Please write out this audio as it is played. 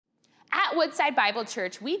At Woodside Bible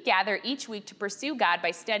Church, we gather each week to pursue God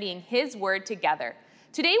by studying His Word together.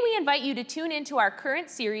 Today, we invite you to tune into our current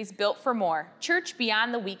series, Built for More, Church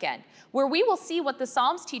Beyond the Weekend, where we will see what the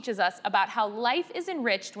Psalms teaches us about how life is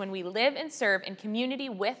enriched when we live and serve in community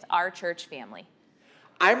with our church family.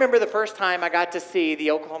 I remember the first time I got to see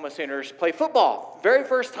the Oklahoma Sooners play football. Very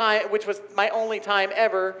first time, which was my only time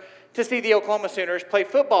ever to see the Oklahoma Sooners play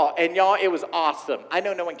football. And y'all, it was awesome. I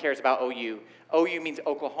know no one cares about OU. OU means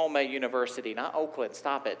Oklahoma University, not Oakland.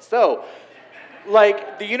 Stop it. So,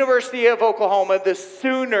 like the University of Oklahoma, the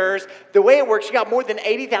Sooners, the way it works, you got more than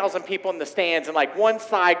 80,000 people in the stands, and like one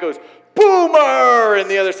side goes, Boomer, and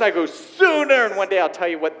the other side goes, Sooner, and one day I'll tell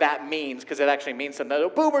you what that means, because it actually means something. They'll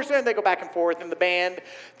go, Boomer, Sooner, they go back and forth, and the band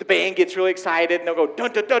gets really excited, and they'll go,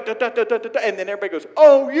 dun, dun, dun, dun, dun, dun, dun, dun, and then everybody goes,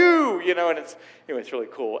 OU, and it's really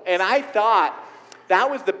cool. And I thought that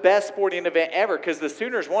was the best sporting event ever because the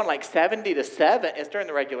Sooners won like 70-7. It's during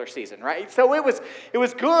the regular season, right? So it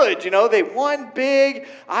was good. They won big.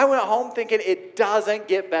 I went home thinking it doesn't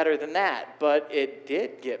get better than that, but it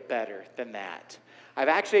did get better than that. I've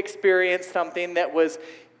actually experienced something that was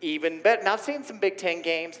even better. Now, I've seen some Big Ten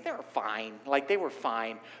games. They were fine. They were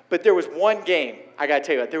fine. But there was one game, I got to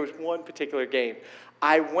tell you about. There was one particular game.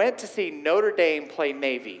 I went to see Notre Dame play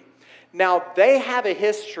Navy. Now, they have a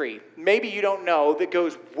history, maybe you don't know, that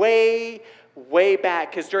goes way, way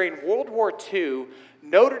back. Because during World War II,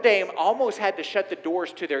 Notre Dame almost had to shut the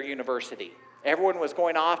doors to their university. Everyone was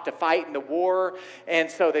going off to fight in the war,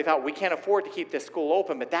 and so they thought, we can't afford to keep this school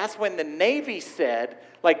open. But that's when the Navy said,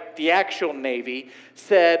 like the actual Navy,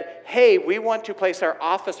 said, hey, we want to place our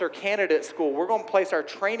officer candidate school. We're going to place our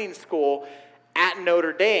training school at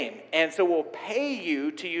Notre Dame, and so we'll pay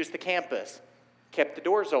you to use the campus. Kept the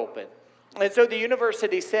doors open. And so the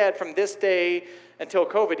university said, from this day until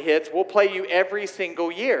COVID hits, we'll play you every single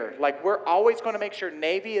year. We're always going to make sure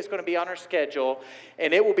Navy is going to be on our schedule,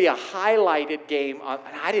 and it will be a highlighted game. And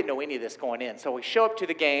I didn't know any of this going in. So we show up to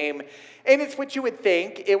the game, and it's what you would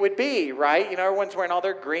think it would be, right? Everyone's wearing all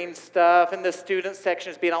their green stuff, and the student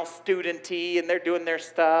section is being all studenty, and they're doing their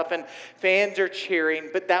stuff, and fans are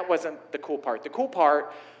cheering. But that wasn't the cool part. The cool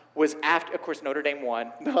part was after, of course, Notre Dame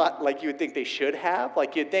won, not like you would think they should have.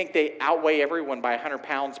 You'd think they outweigh everyone by 100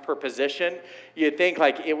 pounds per position. You'd think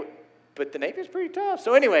but the Navy's pretty tough.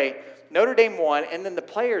 So anyway, Notre Dame won, and then the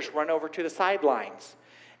players run over to the sidelines.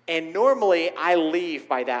 And normally I leave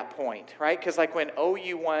by that point, right? Because when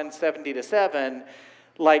OU won 70-7,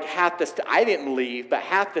 I didn't leave, but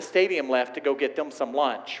half the stadium left to go get them some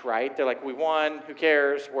lunch, right? They're like, we won, who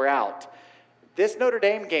cares, we're out. This Notre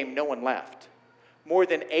Dame game, no one left. More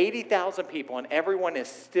than 80,000 people, and everyone is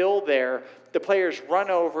still there. The players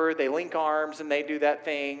run over, they link arms, and they do that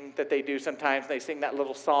thing that they do sometimes. They sing that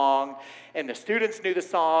little song, and the students knew the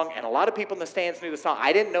song, and a lot of people in the stands knew the song.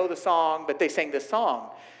 I didn't know the song, but they sang this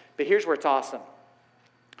song. But here's where it's awesome.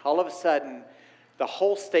 All of a sudden, the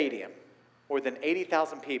whole stadium, more than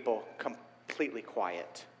 80,000 people, completely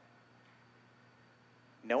quiet.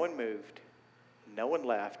 No one moved. No one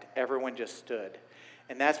left. Everyone just stood.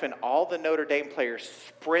 And that's when all the Notre Dame players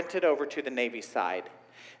sprinted over to the Navy side.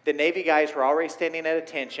 The Navy guys were already standing at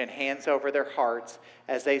attention, hands over their hearts,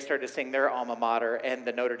 as they started to sing their alma mater, and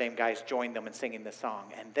the Notre Dame guys joined them in singing the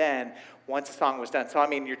song. And then, once the song was done,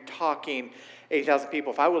 you're talking 80,000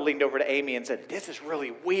 people. If I would have leaned over to Amy and said, this is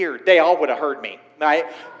really weird, they all would have heard me, right?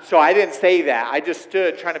 So I didn't say that. I just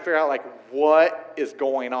stood trying to figure out, what is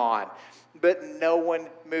going on. But no one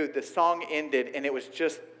moved. The song ended, and it was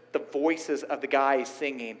just the voices of the guys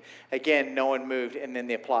singing. Again, no one moved, and then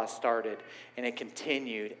the applause started, and it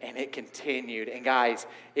continued, and it continued. And guys,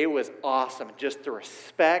 it was awesome. Just the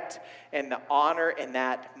respect and the honor in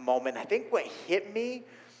that moment. I think what hit me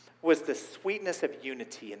was the sweetness of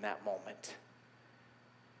unity in that moment.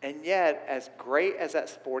 And yet, as great as that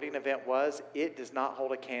sporting event was, it does not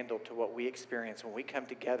hold a candle to what we experience when we come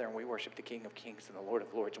together and we worship the King of Kings and the Lord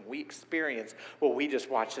of Lords. And we experience what we just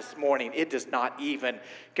watched this morning. It does not even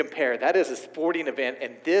compare. That is a sporting event,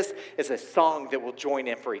 and this is a song that will join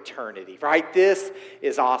in for eternity, right? This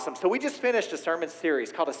is awesome. So we just finished a sermon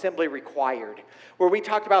series called Assembly Required, where we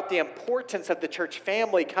talked about the importance of the church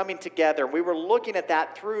family coming together. We were looking at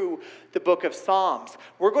that through the book of Psalms.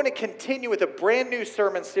 We're going to continue with a brand new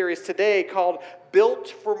sermon series today called Built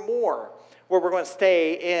for More, where we're going to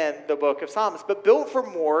stay in the book of Psalms. But Built for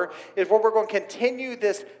More is where we're going to continue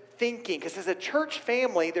this thinking, because as a church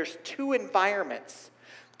family, there's two environments.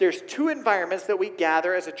 There's two environments that we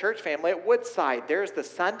gather as a church family at Woodside. There's the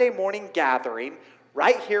Sunday morning gathering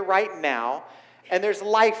right here, right now, and there's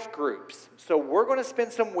life groups. So we're going to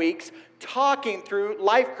spend some weeks talking through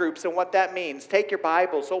life groups and what that means. Take your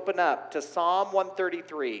Bibles, open up to Psalm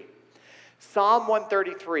 133. Psalm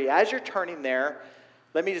 133. As you're turning there,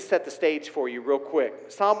 let me just set the stage for you real quick.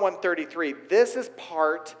 Psalm 133. This is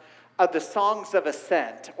part of the songs of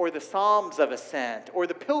ascent, or the Psalms of ascent, or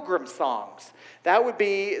the pilgrim songs. That would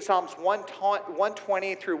be Psalms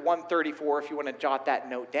 120 through 134 if you want to jot that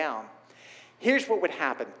note down. Here's what would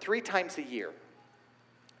happen 3 times a year.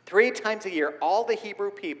 3 times a year, all the Hebrew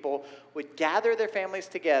people would gather their families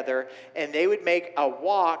together and they would make a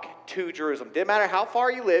walk to Jerusalem. Didn't matter how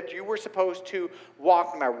far you lived, you were supposed to walk.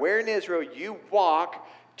 No matter where in Israel, you walk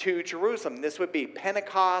to Jerusalem. This would be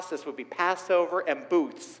Pentecost, this would be Passover, and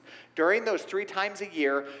booths. During those 3 times a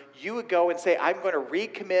year, you would go and say, I'm going to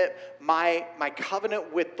recommit my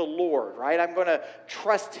covenant with the Lord, right? I'm going to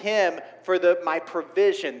trust him for my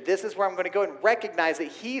provision. This is where I'm going to go and recognize that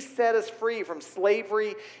he set us free from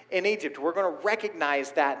slavery in Egypt. We're going to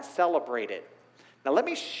recognize that and celebrate it. Now let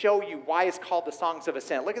me show you why it's called the Songs of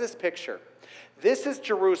Ascent. Look at this picture. This is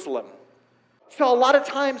Jerusalem. So a lot of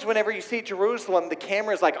times whenever you see Jerusalem, the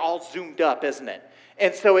camera is like all zoomed up, isn't it?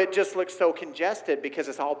 And so it just looks so congested because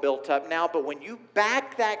it's all built up now. But when you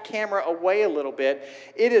back that camera away a little bit,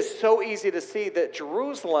 it is so easy to see that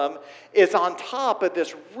Jerusalem is on top of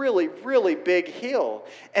this really, really big hill.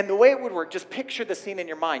 And the way it would work, just picture the scene in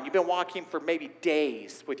your mind. You've been walking for maybe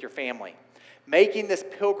days with your family, making this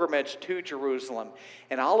pilgrimage to Jerusalem.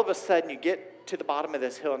 And all of a sudden you get to the bottom of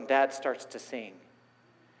this hill and Dad starts to sing.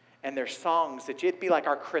 And there's songs that it'd be like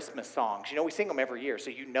our Christmas songs. You know, we sing them every year,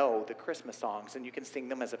 so you know the Christmas songs, and you can sing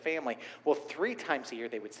them as a family. Well, 3 times a year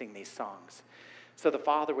they would sing these songs. So the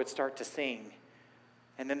father would start to sing,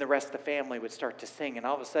 and then the rest of the family would start to sing. And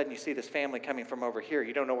all of a sudden you see this family coming from over here.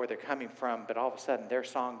 You don't know where they're coming from, but all of a sudden their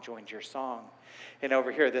song joins your song. And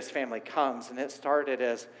over here this family comes, and it started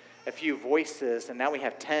as a few voices, and now we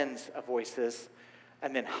have tens of voices,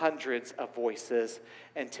 and then hundreds of voices,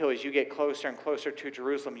 until as you get closer and closer to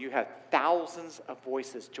Jerusalem, you have thousands of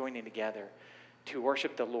voices joining together to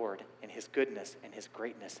worship the Lord and his goodness and his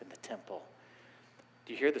greatness in the temple.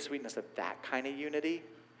 Do you hear the sweetness of that kind of unity?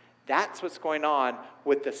 That's what's going on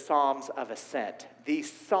with the Psalms of Ascent.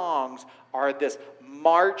 These songs are this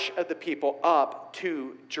march of the people up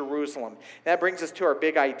to Jerusalem. And that brings us to our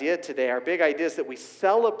big idea today. Our big idea is that we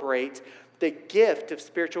celebrate the gift of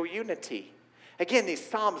spiritual unity. Again, these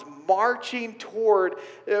psalms marching toward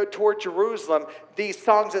Jerusalem, these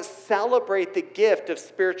songs that celebrate the gift of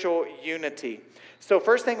spiritual unity. So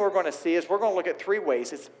first thing we're going to see is we're going to look at 3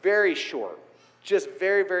 ways. It's very short, just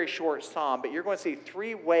very, very short psalm, but you're going to see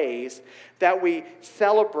 3 ways that we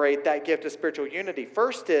celebrate that gift of spiritual unity.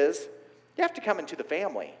 First is you have to come into the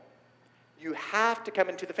family. You have to come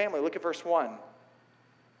into the family. Look at verse 1.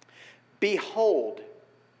 Behold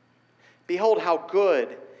how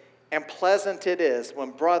good and pleasant it is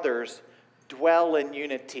when brothers dwell in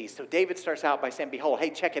unity. So David starts out by saying, behold,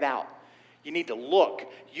 hey, check it out. You need to look.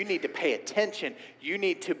 You need to pay attention. You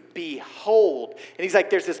need to behold. And he's like,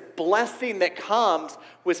 there's this blessing that comes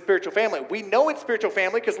with spiritual family. We know it's spiritual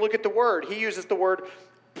family because look at the word. He uses the word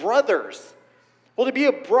brothers. Well, to be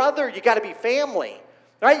a brother, you got to be family,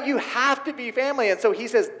 right? You have to be family. And so he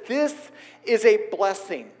says, this is a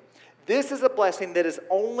blessing. This is a blessing that is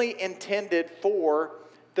only intended for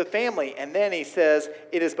the family. And then he says,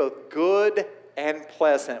 it is both good and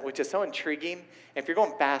pleasant, which is so intriguing. If you're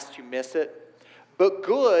going fast, you miss it. But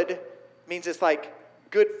good means it's like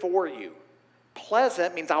good for you.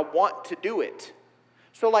 Pleasant means I want to do it.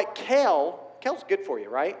 So like kale's good for you,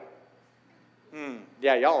 right?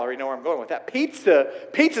 Yeah, y'all already know where I'm going with that.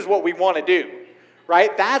 Pizza's what we want to do,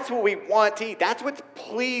 right? That's what we want to eat. That's what's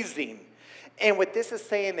pleasing. And what this is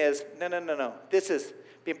saying is, no. This is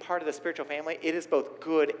being part of the spiritual family. It is both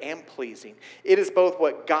good and pleasing. It is both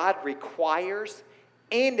what God requires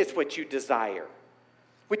and it's what you desire.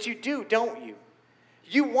 Which you do, don't you?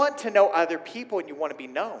 You want to know other people and you want to be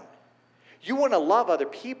known. You want to love other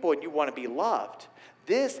people and you want to be loved.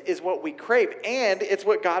 This is what we crave, and it's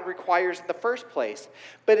what God requires in the first place.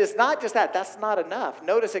 But it's not just that. That's not enough.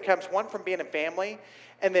 Notice it comes, 1, from being in family,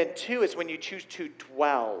 and then 2 is when you choose to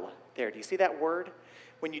dwell there. Do you see that word?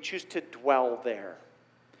 When you choose to dwell there.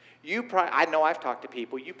 I know I've talked to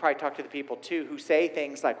people. You probably talk to the people too who say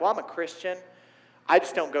things like, well, I'm a Christian. I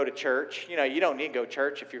just don't go to church. You know, you don't need to go to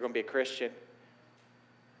church if you're going to be a Christian.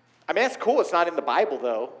 I mean, that's cool. It's not in the Bible,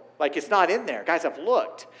 though. Like, it's not in there. Guys, I've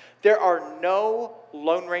looked. There are no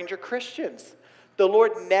Lone Ranger Christians. The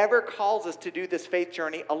Lord never calls us to do this faith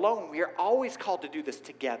journey alone. We are always called to do this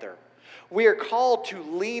together. We are called to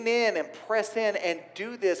lean in and press in and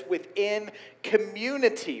do this within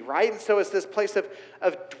community, right? And so it's this place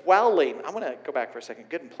of dwelling. I'm going to go back for a second.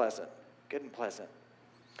 Good and pleasant. Good and pleasant.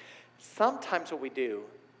 Sometimes what we do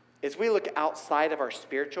is we look outside of our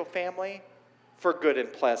spiritual family for good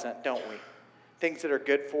and pleasant, don't we? Things that are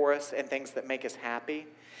good for us and things that make us happy.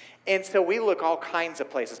 And so we look all kinds of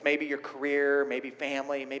places. Maybe your career, maybe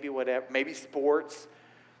family, maybe whatever, maybe sports.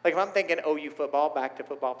 Like if I'm thinking OU football, back to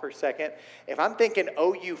football for a second. If I'm thinking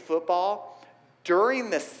OU football, during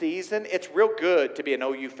the season, it's real good to be an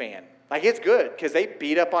OU fan. Like it's good because they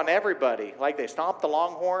beat up on everybody. Like they stomp the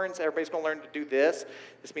Longhorns. Everybody's going to learn to do this.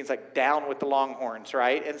 This means like down with the Longhorns,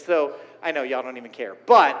 right? And so I know y'all don't even care.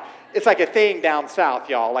 But it's like a thing down south,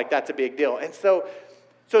 y'all. Like that's a big deal. And so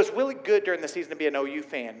it's really good during the season to be an OU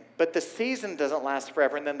fan. But the season doesn't last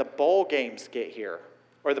forever. And then the bowl games get here.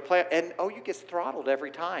 Or the play, and OU gets throttled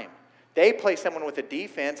every time. They play someone with a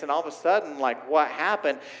defense, and all of a sudden, like, what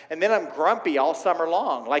happened? And then I'm grumpy all summer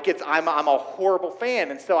long. Like, I'm a horrible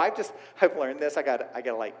fan. And so I've learned this. I got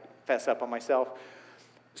to, like, fess up on myself.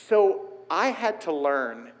 So I had to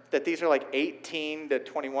learn that these are, like, 18 to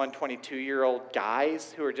 21, 22-year-old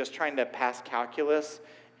guys who are just trying to pass calculus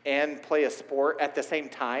and play a sport at the same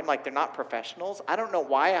time. Like, they're not professionals. I don't know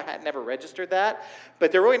why I had never registered that,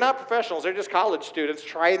 but they're really not professionals. They're just college students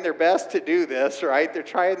trying their best to do this, right? They're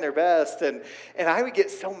trying their best, and I would get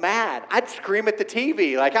so mad. I'd scream at the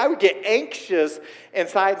TV. Like, I would get anxious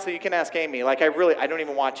inside, so you can ask Amy. Like, I don't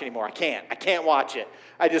even watch anymore. I can't watch it.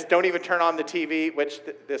 I just don't even turn on the TV, which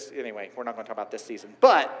anyway, we're not going to talk about this season.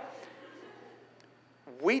 But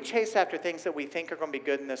we chase after things that we think are going to be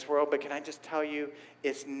good in this world, but can I just tell you,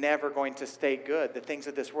 it's never going to stay good. The things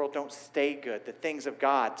of this world don't stay good. The things of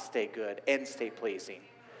God stay good and stay pleasing.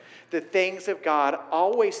 The things of God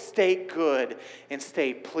always stay good and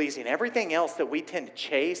stay pleasing. Everything else that we tend to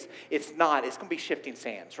chase, it's going to be shifting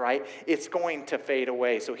sands, right? It's going to fade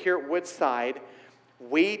away. So here at Woodside,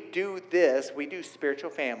 we do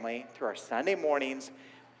spiritual family through our Sunday mornings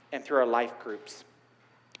and through our life groups.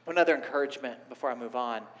 Another encouragement before I move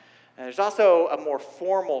on. There's also a more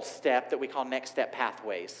formal step that we call Next Step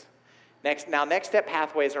Pathways. Next Step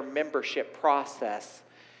Pathways are membership process.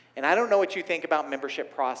 And I don't know what you think about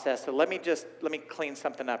membership process, so let me clean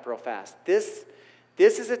something up real fast. This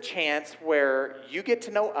is a chance where you get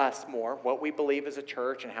to know us more, what we believe as a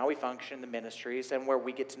church and how we function in the ministries, and where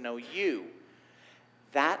we get to know you.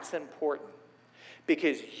 That's important.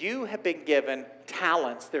 Because you have been given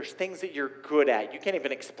talents. There's things that you're good at. You can't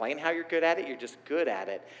even explain how you're good at it. You're just good at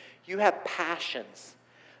it. You have passions.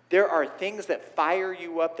 There are things that fire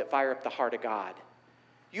you up, that fire up the heart of God.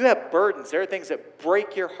 You have burdens. There are things that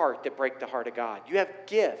break your heart, that break the heart of God. You have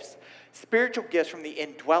gifts, spiritual gifts from the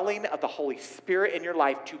indwelling of the Holy Spirit in your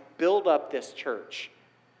life to build up this church.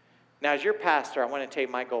 Now, as your pastor, I want to tell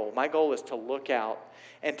you my goal. My goal is to look out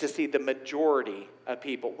and to see the majority of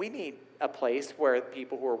people. We need a place where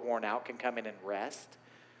people who are worn out can come in and rest.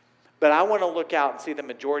 But I want to look out and see the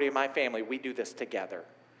majority of my family. We do this together.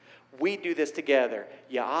 We do this together.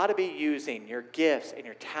 You ought to be using your gifts and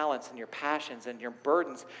your talents and your passions and your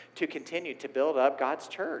burdens to continue to build up God's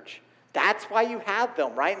church. That's why you have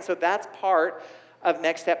them, right? And so that's part of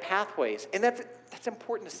Next Step Pathways. And that's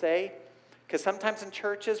important to say, because sometimes in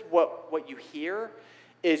churches, what you hear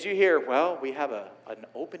is well, we have an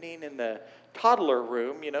opening in the toddler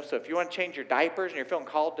room, so if you want to change your diapers and you're feeling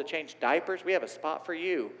called to change diapers, we have a spot for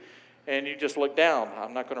you. And you just look down.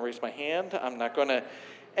 I'm not going to raise my hand. I'm not going to.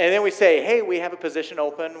 And then we say, hey, we have a position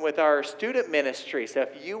open with our student ministry. So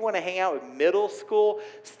if you want to hang out with middle school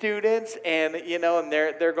students and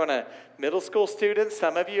they're going to, middle school students,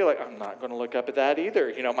 some of you are like, I'm not going to look up at that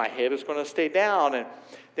either. My head is going to stay down. And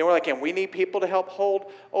then we're like, and we need people to help hold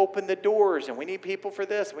open the doors. And we need people for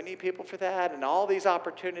this. We need people for that. And all these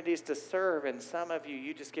opportunities to serve. And some of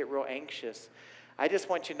you just get real anxious. I just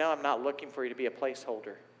want you to know I'm not looking for you to be a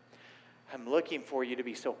placeholder. I'm looking for you to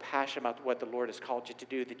be so passionate about what the Lord has called you to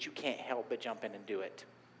do that you can't help but jump in and do it.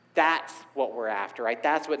 That's what we're after, right?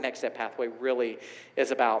 That's what Next Step Pathway really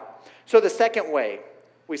is about. So the second way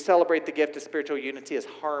we celebrate the gift of spiritual unity is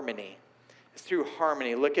harmony. It's through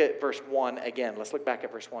harmony. Look at verse 1 again. Let's look back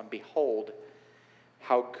at verse 1. Behold,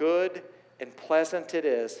 how good and pleasant it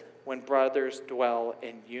is when brothers dwell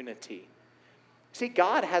in unity. See,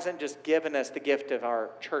 God hasn't just given us the gift of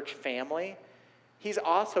our church family. He's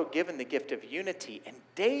also given the gift of unity. And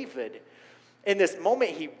David, in this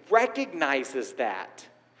moment, he recognizes that.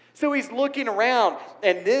 So he's looking around,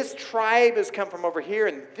 and this tribe has come from over here,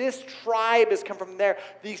 and this tribe has come from there.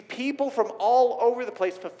 These people from all over the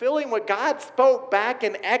place, fulfilling what God spoke back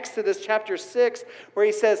in Exodus chapter 6, where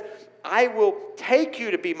he says, I will take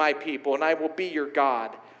you to be my people, and I will be your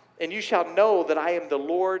God. And you shall know that I am the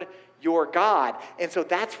Lord your God. And so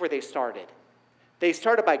that's where they started. They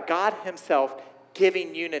started by God himself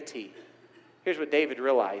giving unity. Here's what David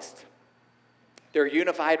realized. They're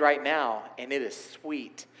unified right now, and it is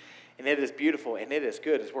sweet. and it is beautiful, and it is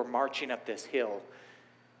good as we're marching up this hill.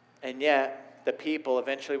 And yet, the people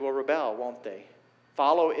eventually will rebel, won't they?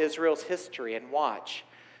 Follow Israel's history and watch.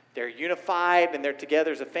 They're unified, and they're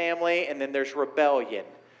together as a family, and then there's rebellion.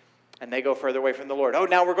 And they go further away from the Lord. Oh,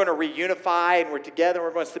 now we're going to reunify, and we're together,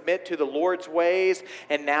 we're going to submit to the Lord's ways,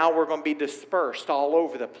 and now we're going to be dispersed all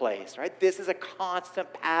over the place, right? This is a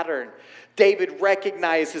constant pattern. David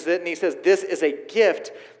recognizes it, and he says, this is a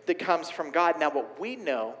gift that comes from God. Now, what we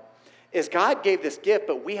know is God gave this gift,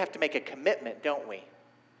 but we have to make a commitment, don't we?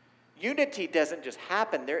 Unity doesn't just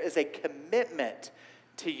happen. There is a commitment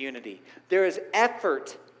to unity. There is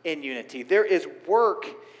effort in unity. There is work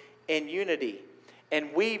in unity.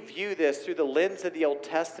 And we view this through the lens of the Old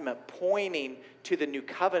Testament, pointing to the new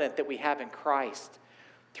covenant that we have in Christ.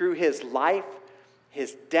 Through his life,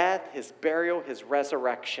 his death, his burial, his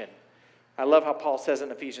resurrection. I love how Paul says in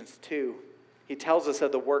Ephesians 2, he tells us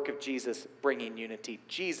of the work of Jesus bringing unity.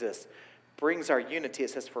 Jesus brings our unity. It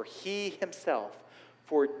says, for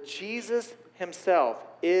Jesus himself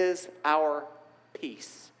is our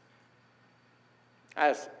peace.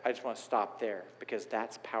 I just want to stop there because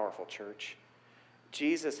that's powerful, church.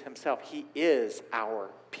 Jesus himself, he is our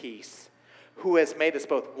peace, who has made us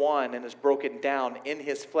both one and has broken down in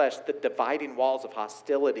his flesh the dividing walls of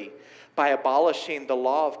hostility by abolishing the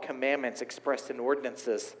law of commandments expressed in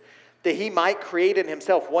ordinances, that he might create in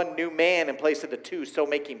himself one new man in place of the two, so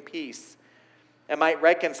making peace, and might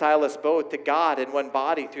reconcile us both to God in one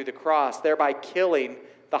body through the cross, thereby killing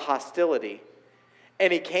the hostility.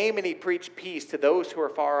 And he came and he preached peace to those who are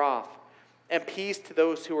far off, and peace to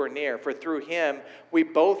those who are near. For through him, we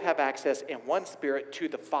both have access in one spirit to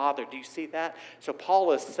the Father. Do you see that? So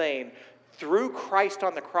Paul is saying, through Christ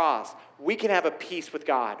on the cross, we can have a peace with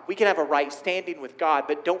God. We can have a right standing with God.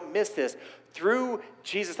 But don't miss this. Through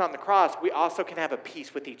Jesus on the cross, we also can have a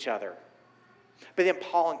peace with each other. But then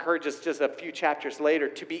Paul encourages just a few chapters later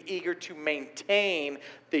to be eager to maintain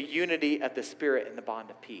the unity of the Spirit in the bond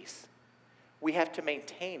of peace. We have to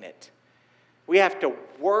maintain it. We have to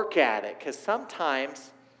work at it, because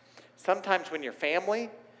sometimes when you're family,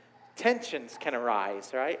 tensions can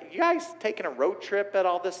arise, right? You guys taking a road trip at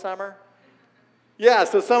all this summer? Yeah,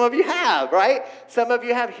 so some of you have, right? Some of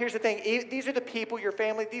you have. Here's the thing. These are the people, your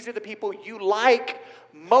family, these are the people you like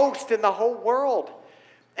most in the whole world.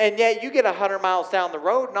 And yet you get 100 miles down the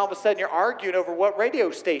road and all of a sudden you're arguing over what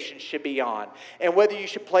radio station should be on and whether you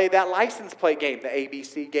should play that license plate game, the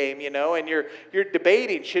ABC game, and you're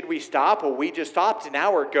debating, should we stop? Well, we just stopped an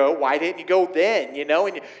hour ago. Why didn't you go then?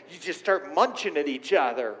 And you just start munching at each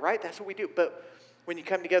other, right? That's what we do. But when you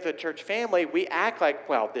come together as a church family, we act like,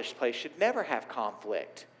 well, this place should never have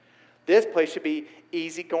conflict. This place should be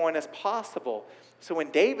easygoing as possible. So when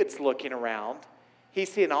David's looking around, he's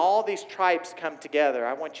seeing all these tribes come together.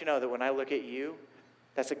 I want you to know that when I look at you,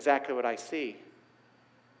 that's exactly what I see.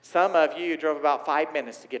 Some of you drove about 5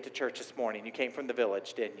 minutes to get to church this morning. You came from the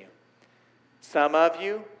village, didn't you? Some of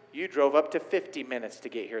you drove up to 50 minutes to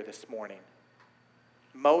get here this morning.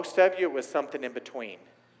 Most of you, it was something in between.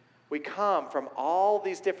 We come from all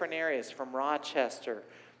these different areas, from Rochester,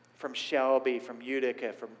 from Shelby, from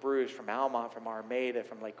Utica, from Bruce, from Almont, from Armada,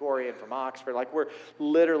 from Lake Orion, from Oxford. Like, we're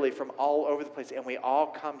literally from all over the place, and we all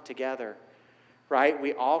come together, right?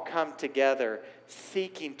 We all come together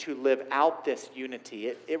seeking to live out this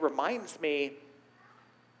unity. It reminds me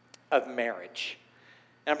of marriage.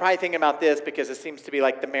 And I'm probably thinking about this because it seems to be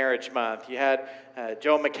like the marriage month. You had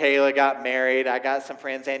Joe and Michaela got married. I got some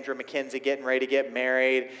friends, Andrew and McKenzie, getting ready to get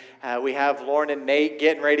married. We have Lauren and Nate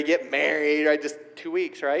getting ready to get married. Right? Just 2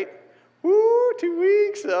 weeks, right? Woo, 2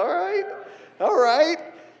 weeks. All right. All right.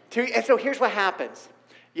 And so here's what happens.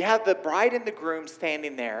 You have the bride and the groom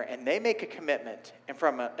standing there, and they make a commitment in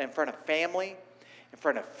front of family, in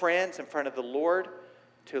front of friends, in front of the Lord,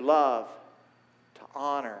 to love, to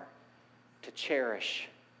honor, to cherish.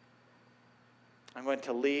 I'm going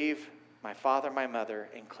to leave my father, my mother,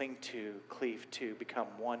 and cleave to, become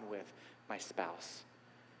one with my spouse.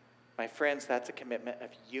 My friends, that's a commitment of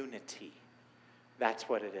unity. That's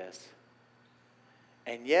what it is.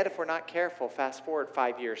 And yet, if we're not careful, fast forward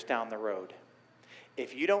 5 years down the road,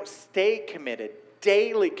 if you don't stay committed,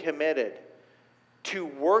 daily committed to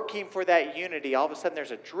working for that unity, all of a sudden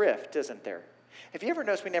there's a drift, isn't there? Have you ever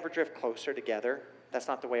noticed we never drift closer together? That's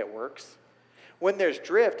not the way it works. When there's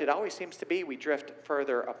drift, it always seems to be we drift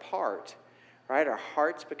further apart, right? Our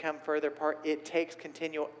hearts become further apart. It takes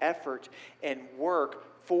continual effort and work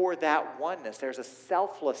for that oneness. There's a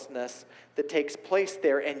selflessness that takes place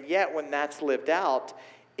there, and yet when that's lived out,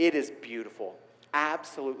 it is beautiful.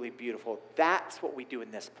 Absolutely beautiful. That's what we do in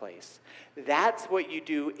this place. That's what you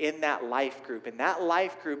do in that life group. In that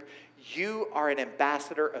life group, You are an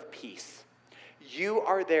ambassador of peace. You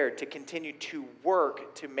are there to continue to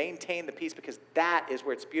work to maintain the peace because that is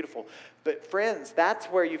where it's beautiful. But friends, that's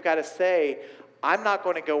where you've got to say, I'm not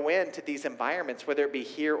going to go into these environments, whether it be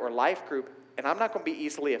here or life group, and I'm not going to be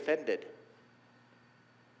easily offended.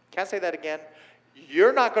 Can I say that again?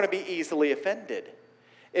 You're not going to be easily offended.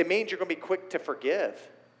 It means you're going to be quick to forgive.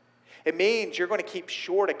 It means you're going to keep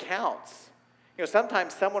short accounts.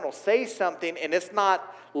 Sometimes someone will say something and it's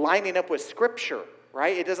not lining up with Scripture,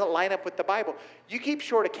 right? It doesn't line up with the Bible. You keep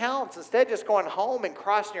short accounts instead of just going home and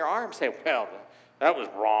crossing your arms and saying, well, that was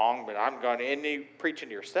wrong, but I'm going to, and you preaching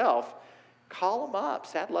to yourself. Call them up.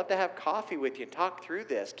 Say, I'd love to have coffee with you and talk through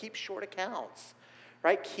this. Keep short accounts,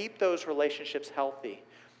 right? Keep those relationships healthy.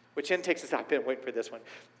 Which then takes us, I've been waiting for this one,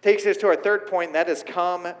 takes us to our third point, and that is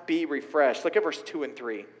come be refreshed. Look at verse 2 and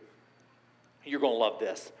 3. You're going to love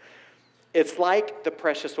this. It's like the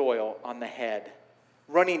precious oil on the head,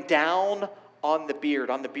 running down on the beard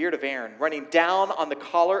of Aaron, running down on the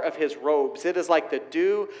collar of his robes. It is like the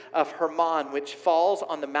dew of Hermon, which falls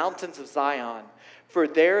on the mountains of Zion. For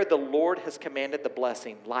there the Lord has commanded the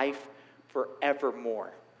blessing, life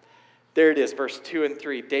forevermore. There it is, verse 2 and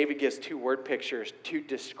 3. David gives two word pictures to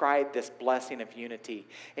describe this blessing of unity.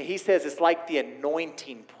 And he says it's like the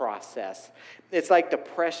anointing process. It's like the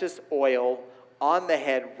precious oil on the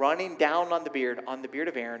head, running down on the beard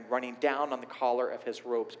of Aaron, running down on the collar of his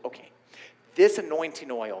robes. Okay, this anointing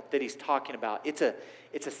oil that he's talking about, it's a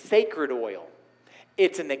sacred oil.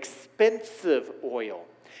 It's an expensive oil.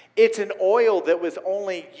 It's an oil that was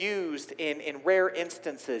only used in rare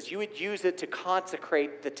instances. You would use it to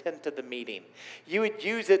consecrate the tent of the meeting. You would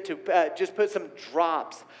use it to just put some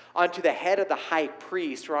drops onto the head of the high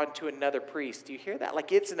priest or onto another priest. Do you hear that?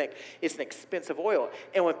 Like it's an expensive oil.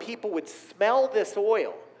 And when people would smell this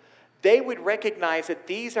oil, they would recognize that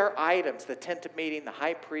these are items, the tent of meeting, the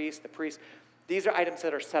high priest, the priest, these are items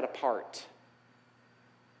that are set apart.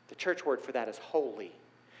 The church word for that is holy.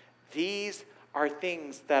 These are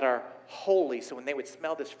things that are holy. So when they would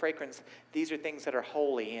smell this fragrance, these are things that are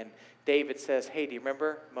holy. And David says, hey, do you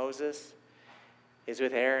remember Moses is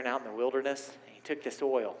with Aaron out in the wilderness? And he took this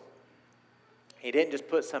oil. He didn't just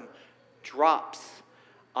put some drops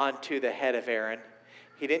onto the head of Aaron.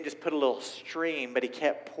 He didn't just put a little stream, but he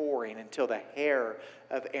kept pouring until the hair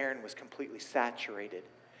of Aaron was completely saturated.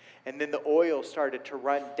 And then the oil started to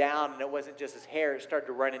run down, and it wasn't just his hair, it started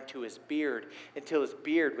to run into his beard until his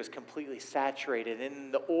beard was completely saturated. And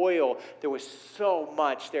in the oil, there was so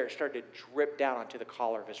much there, it started to drip down onto the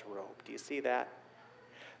collar of his robe. Do you see that?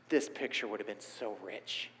 This picture would have been so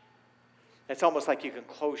rich. It's almost like you can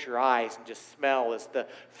close your eyes and just smell as the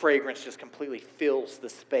fragrance just completely fills the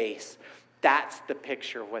space. That's the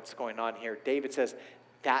picture of what's going on here. David says,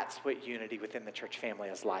 that's what unity within the church family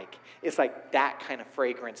is like. It's like that kind of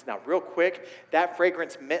fragrance. Now, real quick, that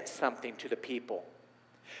fragrance meant something to the people.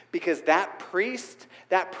 Because that priest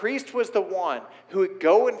was the one who would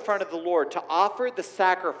go in front of the Lord to offer the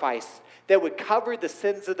sacrifice that would cover the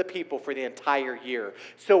sins of the people for the entire year.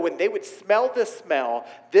 So when they would smell this smell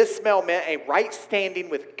meant a right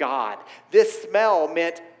standing with God. This smell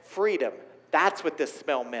meant freedom. That's what this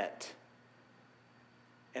smell meant.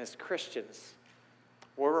 And as Christians,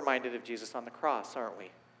 we're reminded of Jesus on the cross, aren't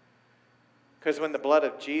we? Because when the blood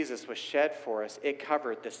of Jesus was shed for us, it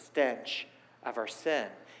covered the stench of our sin.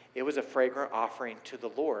 It was a fragrant offering to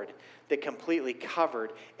the Lord that completely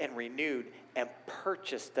covered and renewed and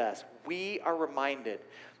purchased us. We are reminded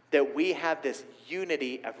that we have this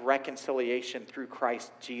unity of reconciliation through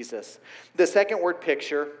Christ Jesus. The second word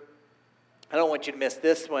picture, I don't want you to miss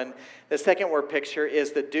this one. The second word picture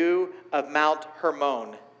is the dew of Mount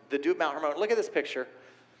Hermon. The dew of Mount Hermon. Look at this picture.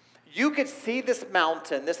 You could see this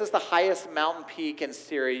mountain. This is the highest mountain peak in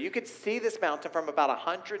Syria. You could see this mountain from about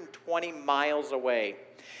 120 miles away.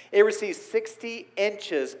 It receives 60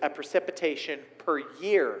 inches of precipitation per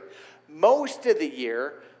year. Most of the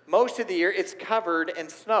year, it's covered in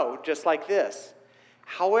snow, just like this.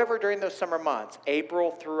 However, during those summer months,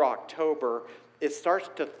 April through October, it starts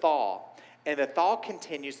to thaw. And the thaw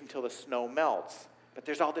continues until the snow melts. But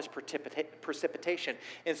there's all this precipitation.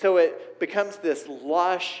 And so it becomes this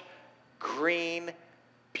lush, green,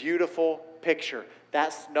 beautiful picture.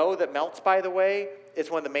 That snow that melts, by the way,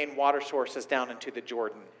 is one of the main water sources down into the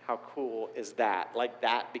Jordan. How cool is that? Like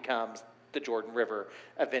that becomes the Jordan River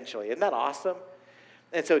eventually. Isn't that awesome?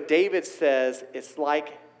 And so David says it's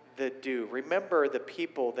like the dew. Remember the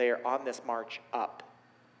people, they are on this march up.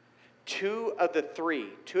 Two of the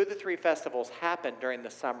three festivals happen during the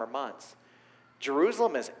summer months.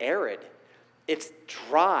 Jerusalem is arid. It's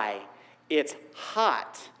dry. It's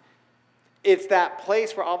hot. It's that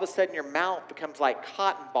place where all of a sudden your mouth becomes like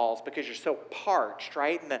cotton balls because you're so parched,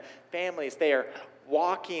 right? And the families, they are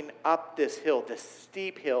walking up this hill, this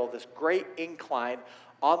steep hill, this great incline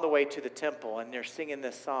on the way to the temple, and they're singing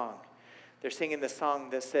this song. They're singing this song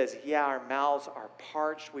that says, yeah, our mouths are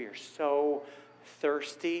parched. We are so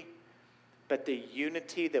thirsty. But the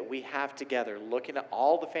unity that we have together, looking at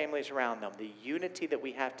all the families around them, the unity that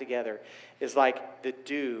we have together is like the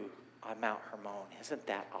dew on Mount Hermon. Isn't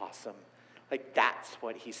that awesome? Like, that's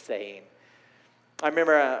what he's saying. I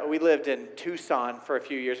remember we lived in Tucson for a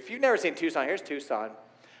few years. If you've never seen Tucson, here's Tucson.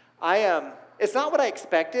 It's not what I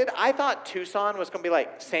expected. I thought Tucson was going to be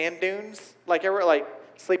like sand dunes, like everywhere, like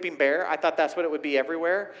Sleeping Bear. I thought that's what it would be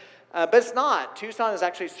everywhere. But it's not. Tucson is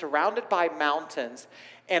actually surrounded by mountains,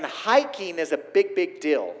 and hiking is a big, big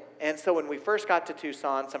deal. And so when we first got to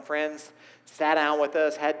Tucson, some friends sat down with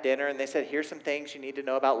us, had dinner, and they said, here's some things you need to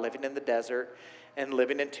know about living in the desert and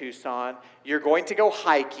living in Tucson. You're going to go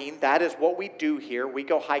hiking. That is what we do here. We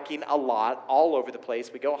go hiking a lot, all over the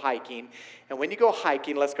place. We go hiking. And when you go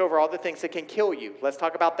hiking, let's go over all the things that can kill you. Let's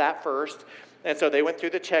talk about that first. And so they went through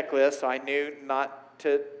the checklist, so I knew not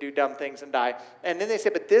to do dumb things and die. And then they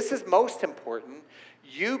said, but this is most important.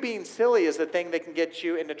 You being silly is the thing that can get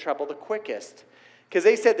you into trouble the quickest. Because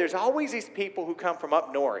they said there's always these people who come from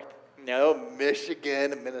up north.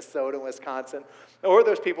 Michigan and Minnesota and Wisconsin. Or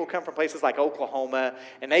those people who come from places like Oklahoma,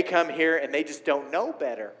 and they come here and they just don't know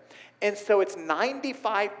better. And so it's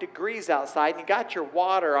 95 degrees outside, and you got your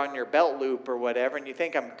water on your belt loop or whatever, and you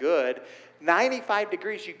think, I'm good. 95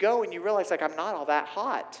 degrees, you go, and you realize, like, I'm not all that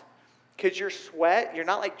hot. Because your sweat, you're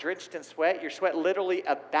not like drenched in sweat. Your sweat literally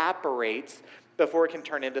evaporates before it can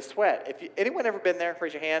turn into sweat. Anyone ever been there?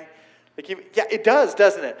 Raise your hand. Yeah, it does,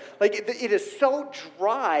 doesn't it? Like, it is so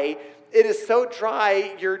dry. It is so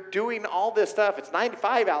dry. You're doing all this stuff. It's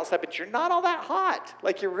 95 outside, but you're not all that hot.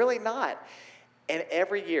 Like, you're really not. And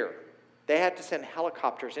every year, they had to send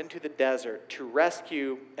helicopters into the desert to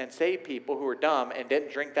rescue and save people who were dumb and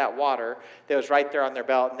didn't drink that water that was right there on their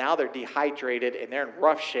belt. Now they're dehydrated and they're in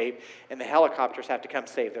rough shape, and the helicopters have to come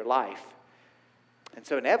save their life. And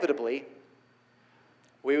so inevitably,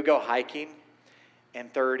 we would go hiking,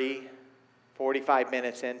 and 30, 45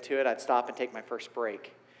 minutes into it, I'd stop and take my first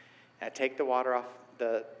break. And I'd take the water off,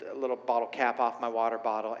 the little bottle cap off my water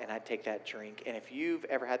bottle, and I'd take that drink. And if you've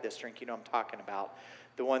ever had this drink, you know what I'm talking about.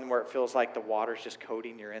 The one where it feels like the water's just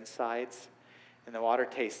coating your insides. And the water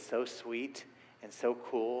tastes so sweet and so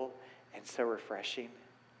cool and so refreshing.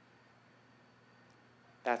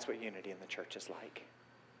 That's what unity in the church is like.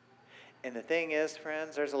 And the thing is,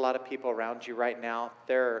 friends, there's a lot of people around you right now.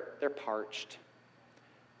 They're parched.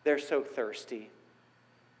 They're so thirsty.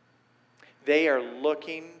 They are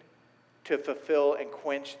looking to fulfill and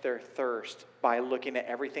quench their thirst by looking at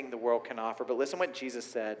everything the world can offer. But listen what Jesus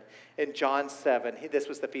said in John 7. This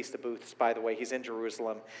was the Feast of Booths, by the way. He's in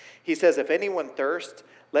Jerusalem. He says, if anyone thirsts,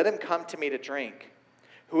 let him come to me to drink.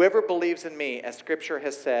 Whoever believes in me, as Scripture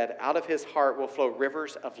has said, out of his heart will flow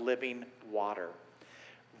rivers of living water.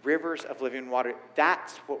 Rivers of living water.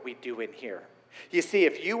 That's what we do in here. You see,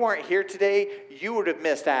 if you weren't here today, you would have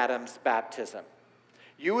missed Adam's baptism.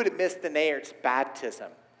 You would have missed the Nayards'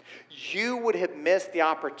 baptism. You would have missed the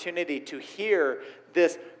opportunity to hear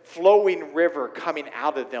this flowing river coming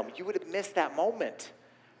out of them. You would have missed that moment,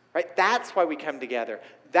 right? That's why we come together.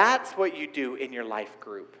 That's what you do in your life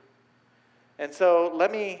group. And so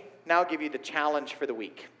let me now give you the challenge for the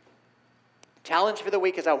week. Challenge for the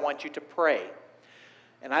week is I want you to pray.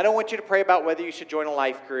 And I don't want you to pray about whether you should join a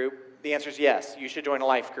life group. The answer is yes, you should join a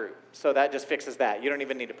life group. So that just fixes that. You don't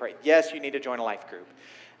even need to pray. Yes, you need to join a life group.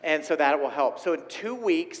 And so that will help. So in 2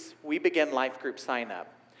 weeks, we begin life group sign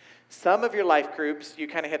up. Some of your life groups, you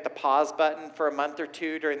kind of hit the pause button for a month or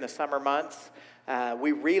two during the summer months.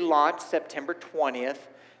 We relaunched September 20th.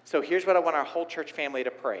 So here's what I want our whole church family to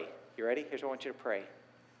pray. You ready? Here's what I want you to pray.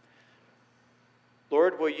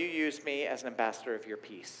 Lord, will you use me as an ambassador of your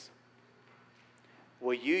peace?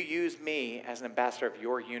 Will you use me as an ambassador of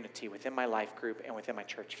your unity within my life group and within my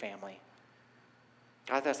church family?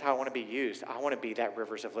 God, that's how I want to be used. I want to be that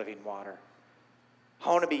rivers of living water. I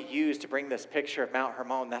want to be used to bring this picture of Mount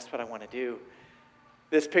Hermon. That's what I want to do.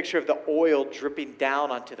 This picture of the oil dripping down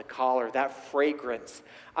onto the collar, that fragrance.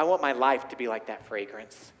 I want my life to be like that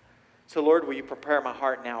fragrance. So Lord, will you prepare my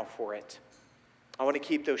heart now for it? I want to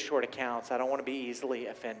keep those short accounts. I don't want to be easily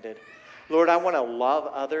offended. Lord, I want to love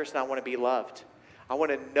others and I want to be loved. I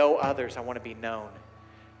want to know others. I want to be known.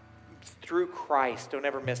 It's through Christ, don't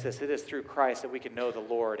ever miss this. It is through Christ that we can know the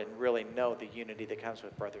Lord and really know the unity that comes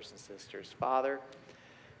with brothers and sisters. Father,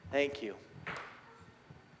 thank you.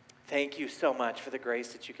 Thank you so much for the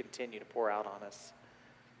grace that you continue to pour out on us.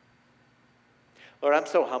 Lord, I'm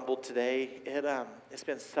so humbled today. It's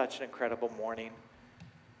been such an incredible morning.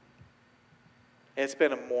 It's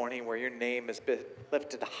been a morning where your name has been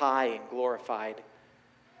lifted high and glorified.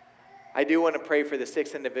 I do want to pray for the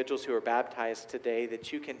 6 individuals who are baptized today,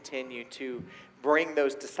 that you continue to bring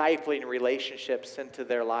those discipling relationships into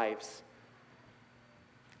their lives.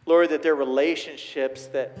 Lord, that they're relationships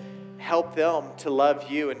that help them to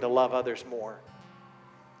love you and to love others more.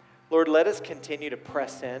 Lord, let us continue to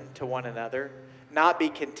press in to one another, not be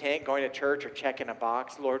content going to church or checking a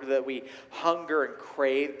box. Lord, that we hunger and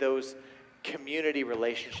crave those community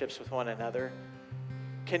relationships with one another.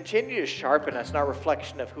 Continue to sharpen us in our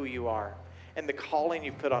reflection of who you are and the calling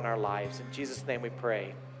you put on our lives. In Jesus' name we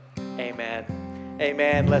pray. Amen.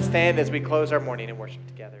 Amen. Let's stand as we close our morning and worship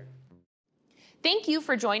together. Thank you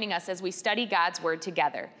for joining us as we study God's Word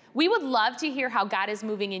together. We would love to hear how God is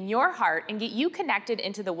moving in your heart and get you connected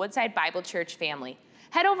into the Woodside Bible Church family.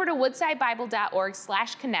 Head over to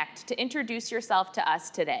woodsidebible.org/connect to introduce yourself to us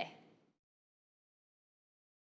today.